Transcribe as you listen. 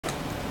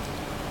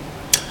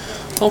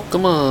好，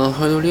咁啊，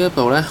去到呢一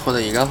步咧，我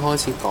哋而家開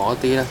始講一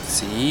啲咧，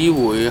只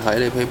會喺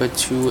你 Paper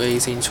 2A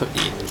先出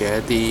現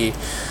嘅一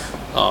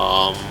啲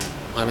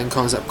island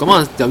concept。咁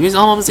啊，由於啱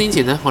啱先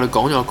前咧，我哋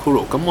講咗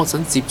Accrual，咁我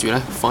想接住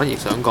咧，反而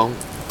想講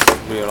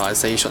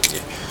realization 嘅。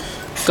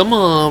咁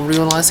啊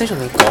realization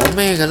係講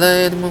咩嘅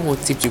咧？點解我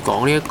接住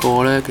講呢一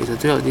個咧？其實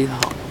都有啲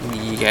含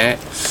義嘅。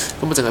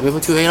咁啊，淨係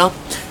Paper 2A 啦。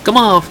咁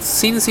啊，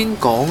先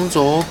講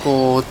咗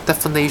個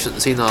definition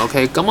先啦。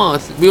OK，咁啊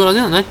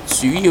realization 咧，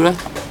主要咧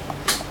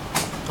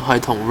係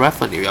同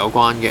revenue 有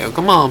關嘅。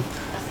咁啊，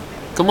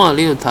呢度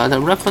睇一睇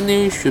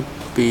revenue should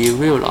be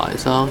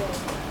realized 啦。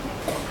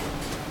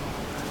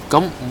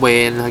咁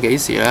when 係幾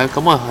時咧？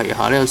咁啊係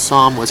下呢有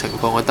3個情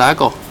況嘅。第一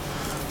個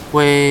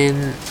when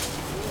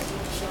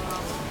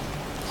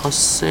a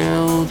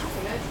sale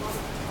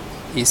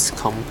is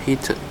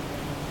completed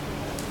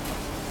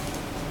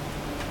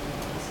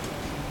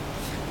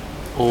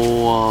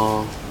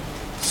or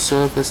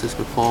service is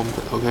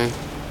performed。OK，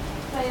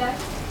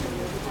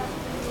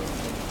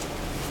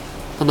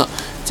 得唔得？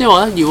即係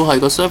話咧，要係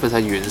個 service 係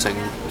完成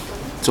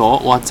咗，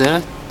或者咧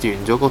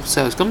完咗個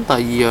sales。咁第二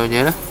樣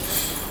嘢咧，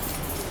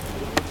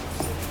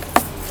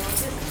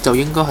就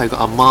應該係個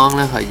amount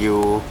咧係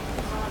要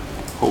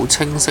好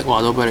清晰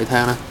話到俾你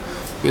聽咧，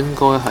應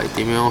該係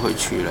點樣去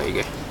處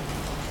理嘅。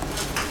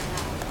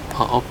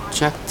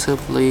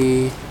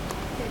objectively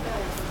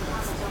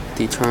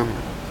determine。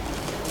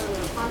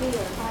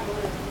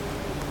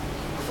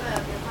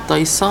第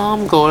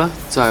3個咧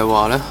就係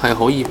話咧係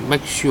可以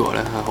make sure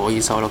咧係可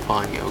以收得翻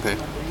嘅。OK。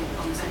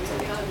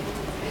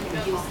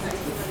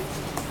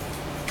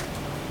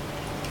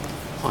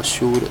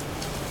assured。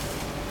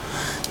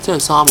即係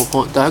3個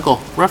point。第一個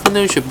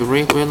revenue should be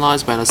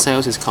realized when the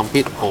sales is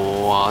complete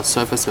or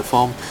service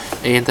performed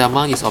and the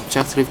amount is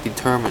objectively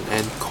determined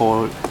and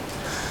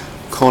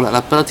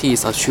collectability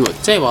is assured。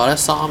即係話咧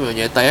3樣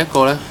嘢。第一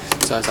個咧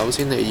就係首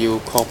先你要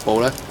確保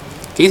咧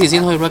幾時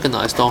先可以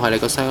recognize 當係你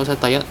個 sales。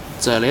第一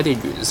就係你一定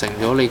完成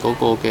咗你嗰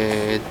個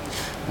嘅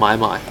買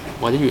賣，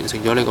或者完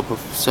成咗你個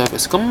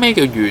service。咁咩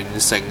叫完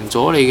成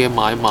咗你嘅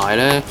買賣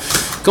咧？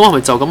咁係咪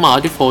就咁買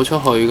啲貨出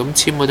去，咁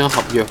簽嗰張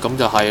合約咁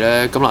就係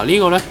咧？咁嗱呢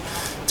個咧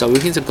就會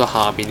牽涉到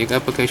下邊嘅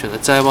application 啦，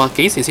就係話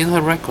幾時先可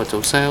以 record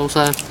做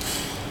sales 咧？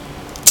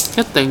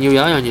一定要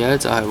有一樣嘢咧，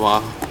就係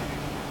話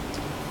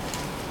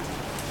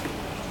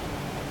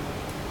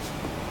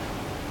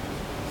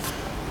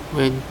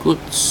when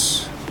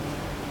goods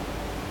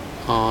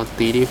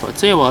deliver，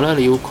 即係話咧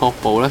你要確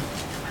保咧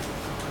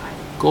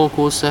嗰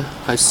個 goods 咧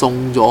係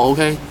送咗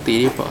 ，OK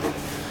deliver，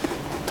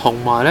 同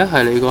埋咧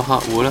係你個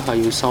客戶咧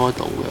係要收得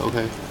到嘅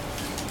 ，OK。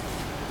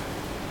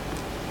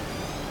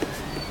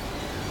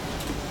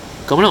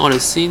咁咧我哋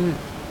先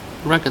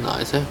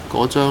recognize 咧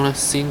嗰張咧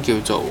先叫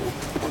做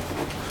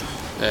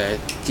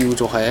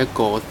係一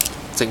個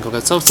正確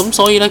嘅收。咁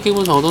所以咧基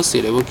本上好多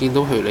時你會見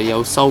到，譬如你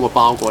有收個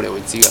包裹，你會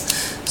知㗎。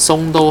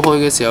送到去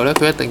嘅時候咧，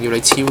佢一定要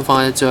你簽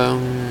翻一張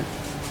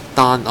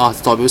單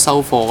代表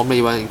收貨，咁你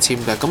要揾人簽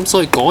嘅。咁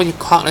所以嗰一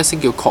刻咧先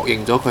叫確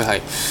認咗佢係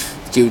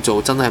叫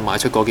做真係賣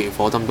出嗰件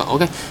貨，得唔得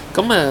 ？OK，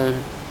 咁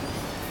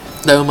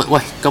你會問喂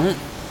咁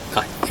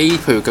A，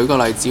 譬如舉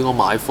個例子，我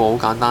買貨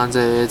好簡單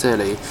啫，即係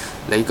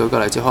你舉個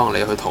例子，可能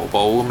你去淘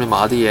寶咁，你買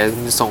啲嘢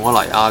咁送咗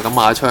嚟咁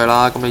賣咗出去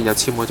啦，咁你就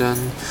簽嗰張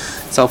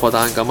收貨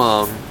單，咁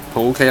好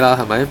OK 啦，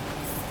係咪？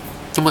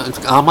咁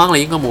amount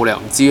你應該冇理由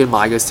唔知嘅，買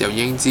嘅時候已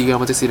經知㗎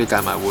嘛，即使你計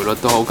埋匯率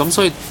都好。咁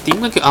所以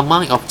點解叫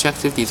amount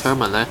objective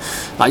determine 咧？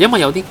因為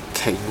有啲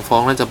情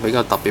況咧就比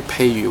較特別，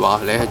譬如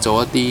話你係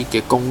做一啲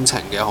嘅工程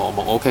嘅項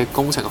目 ，OK，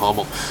 工程項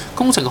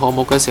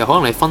目嘅時候，可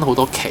能你分好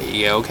多期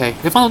嘅 ，OK，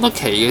 你分好多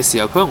期嘅時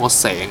候，可能我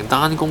成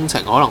單工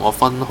程可能我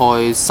分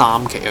開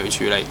3期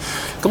去處理。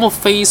咁我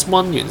phase 1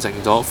 完成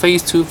咗 ，phase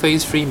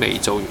 2、phase 3未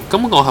做完，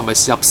咁我係咪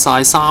入晒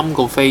3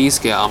個 phase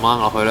嘅 amount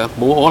落去咧？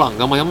冇可能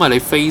㗎嘛，因為你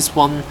phase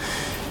 1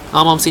啱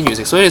啱先完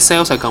成，所以你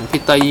sales 係 complete。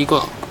第二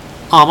個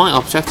amount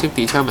objective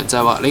determine 就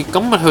係話你咁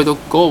咪去到嗰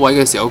個位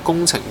嘅時候，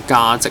工程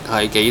價值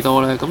係幾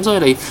多咧？咁所以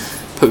你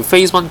譬如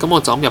phase 1，咁我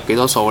就咁入幾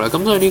多數咧？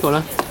咁所以呢個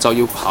咧就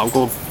要考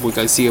個會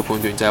計師嘅判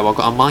斷，就係話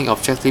個 amount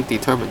objective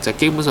determine 就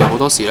基本上好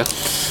多時咧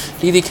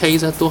呢啲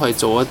case 咧都係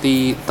做一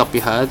啲特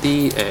別係一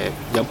啲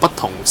有不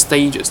同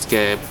stages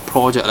嘅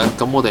project 咧，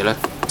咁我哋咧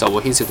就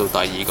會牽涉到第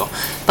二個、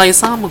第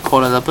三個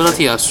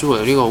collectability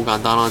assurance 呢個好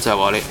簡單啦，就係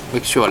話你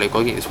make sure 你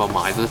嗰件貨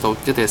賣得到，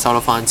一定係收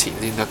得翻錢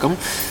先得。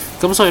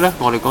咁所以咧，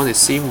我哋嗰陣時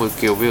先會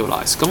叫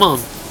realize。咁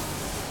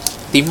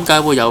點解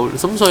會有？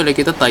咁所以你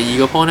記得第二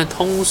個 point 咧，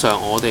通常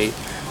我哋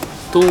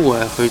都會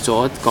係去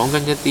做講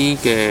緊一啲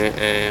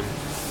嘅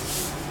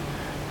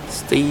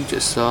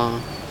stages 啦。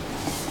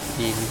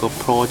in 個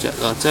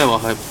project 啦，即係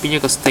話係邊一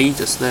個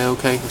stages 咧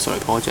 ？OK，sorry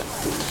project，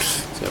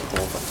 即係過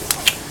分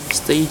嘅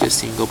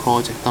stages in 個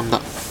project 得唔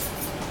得？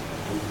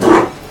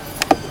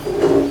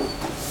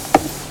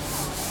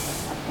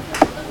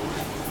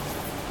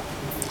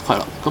係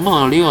啦，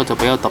咁呢個就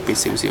比較特別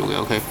少少嘅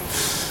OK。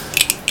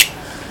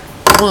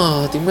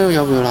咁點解要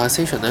有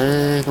realization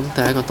咧？咁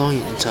第一個當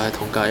然就係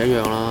同價一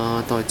樣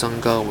啦，都係增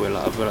加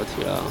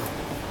reliability 啦。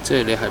即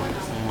係你係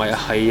唔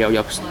係有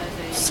入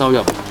收入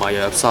唔係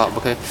入收入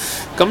OK。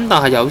咁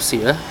但係有時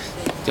咧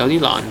有啲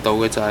難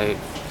度嘅就係、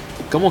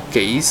咁我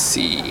幾時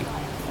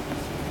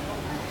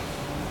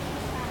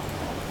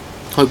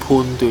去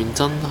判斷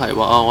真係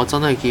話啊我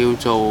真係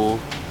叫做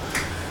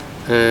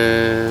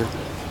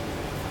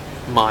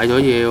買咗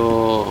嘢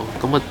喎，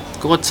咁啊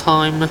嗰個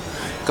time 咧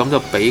咁就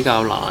比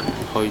較難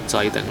去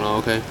制定咯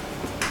OK。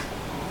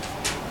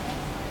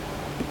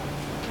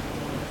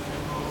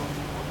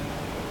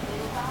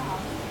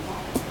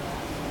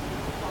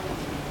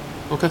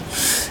OK，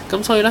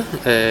咁所以咧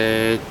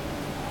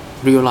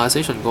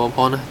realization 嗰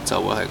個 point 咧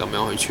就會係咁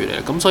樣去處理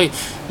啦。咁所以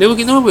你會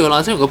見到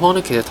realization 個 point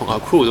咧其實同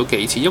accrual 都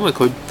幾似，因為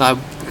佢但係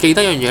記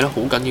得一樣嘢咧好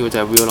緊要嘅就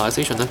係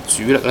realization 咧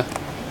主力咧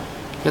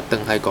一定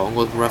係講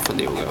個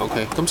revenue 嘅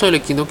OK。咁所以你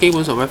見到基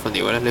本上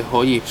revenue 咧你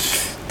可以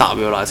搭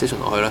realization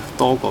落去咧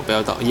多過比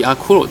較大，而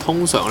accrual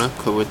通常咧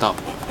佢會搭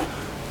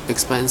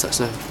expenses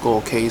咧嗰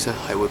個 case 咧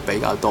係會比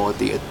較多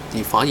啲嘅，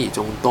而反而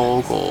仲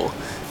多過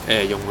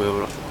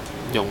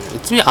用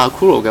知唔知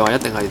accrual 嘅話，一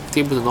定係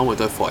基本上都會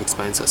對 for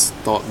expenses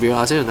多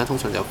realization 咧，通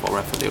常就 for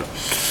revenue 啦。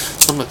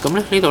咁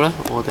咧呢度咧，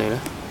我哋咧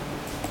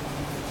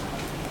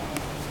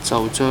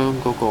就將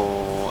嗰、個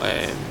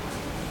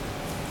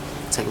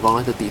情況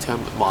咧就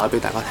determine 話咗俾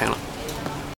大家聽啦。